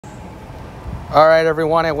All right,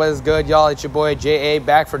 everyone, it was good, y'all. It's your boy JA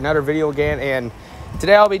back for another video again, and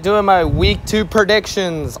today I'll be doing my week 2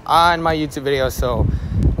 predictions on my YouTube video. So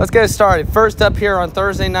let's get started. First up here on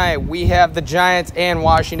Thursday night, we have the Giants and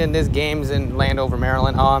Washington. This game's in Landover,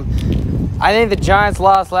 Maryland. I think the Giants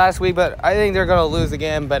lost last week, but I think they're going to lose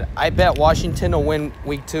again. But I bet Washington will win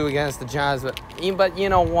week 2 against the Giants. But you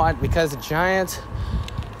know what? Because the Giants,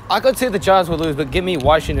 I could say the Giants would lose, but give me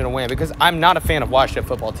Washington to win because I'm not a fan of Washington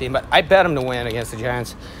football team, but I bet them to win against the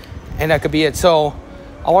Giants, and that could be it. So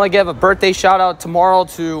I want to give a birthday shout-out tomorrow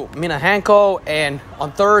to Mina Hanko, and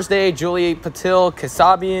on Thursday, Julie Patil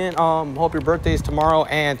Kasabian. Hope your birthday is tomorrow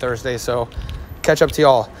and Thursday, so catch up to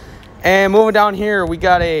y'all. And moving down here, we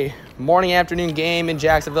got a morning-afternoon game in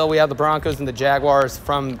Jacksonville. We have the Broncos and the Jaguars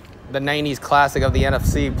from the 90s classic of the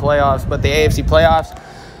NFC playoffs, but the AFC playoffs.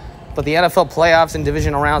 But the NFL playoffs and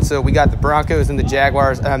divisional round, so we got the Broncos and the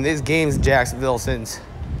Jaguars. This game's in Jacksonville since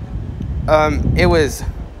it was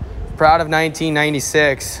proud of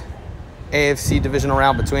 1996 AFC divisional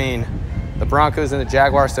round between the Broncos and the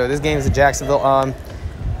Jaguars. So this game's in Jacksonville.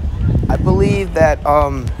 I believe that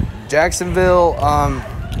Jacksonville,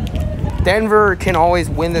 Denver can always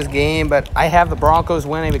win this game, but I have the Broncos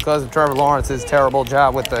winning because of Trevor Lawrence's terrible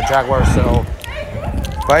job with the Jaguars. So,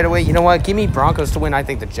 by the way, you know what? Give me Broncos to win. I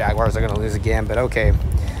think the Jaguars are going to lose again, but okay.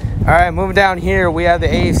 All right, moving down here, we have the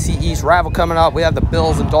AFC East rival coming up. We have the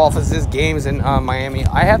Bills and Dolphins. This game's in Miami.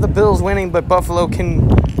 I have the Bills winning, but Buffalo can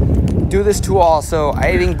do this too all, so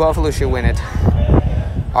I think Buffalo should win it.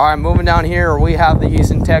 All right, moving down here, we have the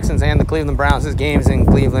Houston Texans and the Cleveland Browns. This game's in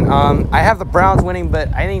Cleveland. I have the Browns winning, but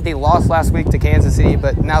I think they lost last week to Kansas City,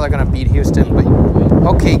 but now they're going to beat Houston. But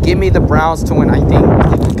okay, give me the Browns to win. I think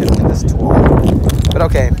Cleveland can win this 2-all. But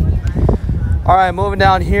okay. All right, moving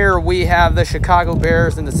down here, we have the Chicago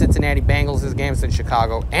Bears and the Cincinnati Bengals. This game's in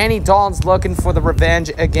Chicago. Andy Dalton's looking for the revenge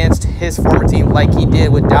against his former team like he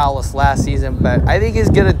did with Dallas last season. But I think he's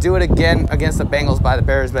going to do it again against the Bengals by the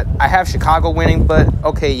Bears. But I have Chicago winning, but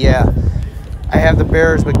okay, yeah. I have the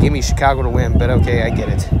Bears, but give me Chicago to win. But okay, I get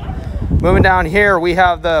it. Moving down here, we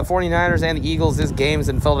have the 49ers and the Eagles. This game's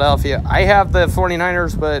in Philadelphia. I have the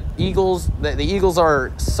 49ers, but the Eagles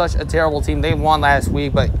are such a terrible team. They won last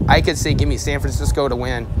week, but I could say give me San Francisco to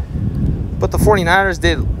win. But the 49ers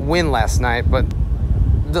did win last night, but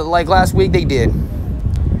like last week, they did.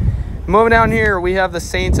 Moving down here, we have the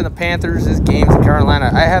Saints and the Panthers. This game's in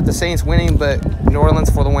Carolina. I have the Saints winning, but New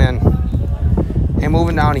Orleans for the win. And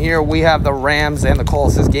moving down here, we have the Rams and the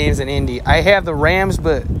Colts. This game's in Indy. I have the Rams,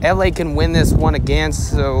 but LA can win this one again.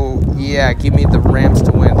 So, yeah, give me the Rams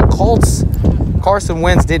to win. The Colts, Carson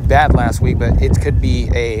Wentz did bad last week, but it could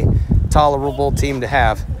be a tolerable team to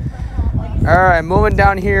have. All right, moving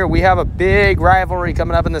down here, we have a big rivalry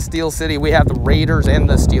coming up in the Steel City. We have the Raiders and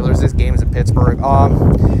the Steelers. This game's in Pittsburgh.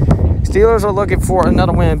 Steelers are looking for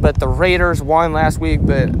another win, but the Raiders won last week,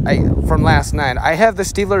 from last night. I have the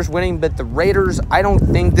Steelers winning, but the Raiders, I don't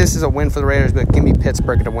think this is a win for the Raiders, but give me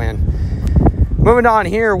Pittsburgh to win. Moving on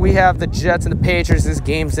here, we have the Jets and the Patriots. This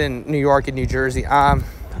game's in New York and New Jersey.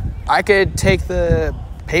 I could take the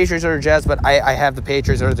Patriots or the Jets, but I have the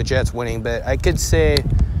Patriots or the Jets winning, but I could say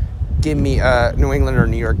give me New England or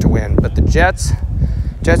New York to win. But the Jets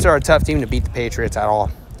are a tough team to beat the Patriots at all.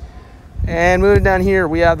 And moving down here,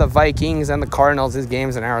 we have the Vikings and the Cardinals. This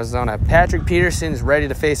game's in Arizona. Patrick Peterson is ready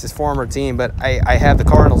to face his former team, but I have the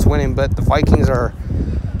Cardinals winning. But the Vikings are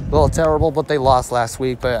a little terrible, but they lost last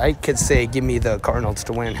week. But I could say give me the Cardinals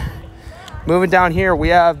to win. Moving down here, we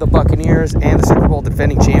have the Buccaneers and the Super Bowl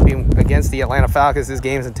defending champion against the Atlanta Falcons. This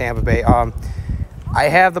game's in Tampa Bay. I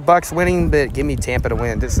have the Bucs winning, but give me Tampa to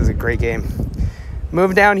win. This is a great game.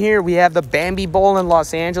 Moving down here, we have the Bambi Bowl in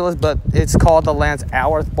Los Angeles, but it's called the Lance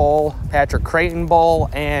Alworth Bowl, Patrick Creighton Bowl,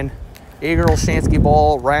 and Igor Olshansky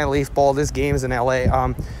Bowl, Ryan Leaf Bowl. This game's in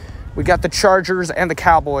L.A. We got the Chargers and the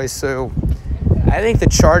Cowboys, so I think the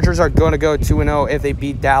Chargers are going to go 2-0 if they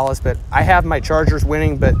beat Dallas, but I have my Chargers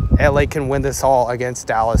winning, but L.A. can win this all against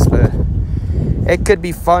Dallas. But it could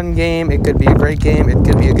be a fun game. It could be a great game. It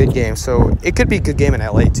could be a good game. So it could be a good game in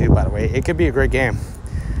L.A. too, by the way. It could be a great game.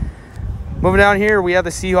 Moving down here, we have the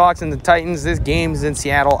Seahawks and the Titans. This game's in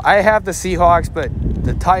Seattle. I have the Seahawks, but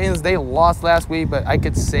the Titans, they lost last week, but I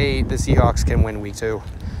could say the Seahawks can win week 2.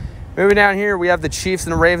 Moving down here, we have the Chiefs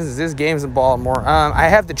and the Ravens. This game's in Baltimore. I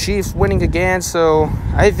have the Chiefs winning again, so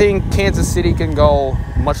I think Kansas City can go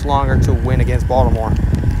much longer to win against Baltimore.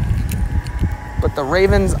 But the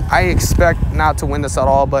Ravens, I expect not to win this at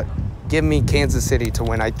all, but give me Kansas City to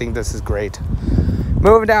win. I think this is great.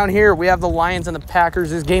 Moving down here, we have the Lions and the Packers.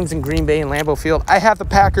 This game's in Green Bay and Lambeau Field. I have the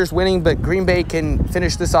Packers winning, but Green Bay can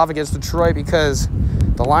finish this off against Detroit because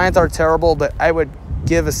the Lions are terrible, but I would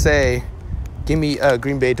give a say give me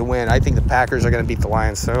Green Bay to win. I think the Packers are going to beat the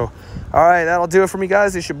Lions. So, all right, that'll do it for me,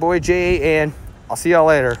 guys. It's your boy J.A., and I'll see y'all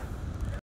later.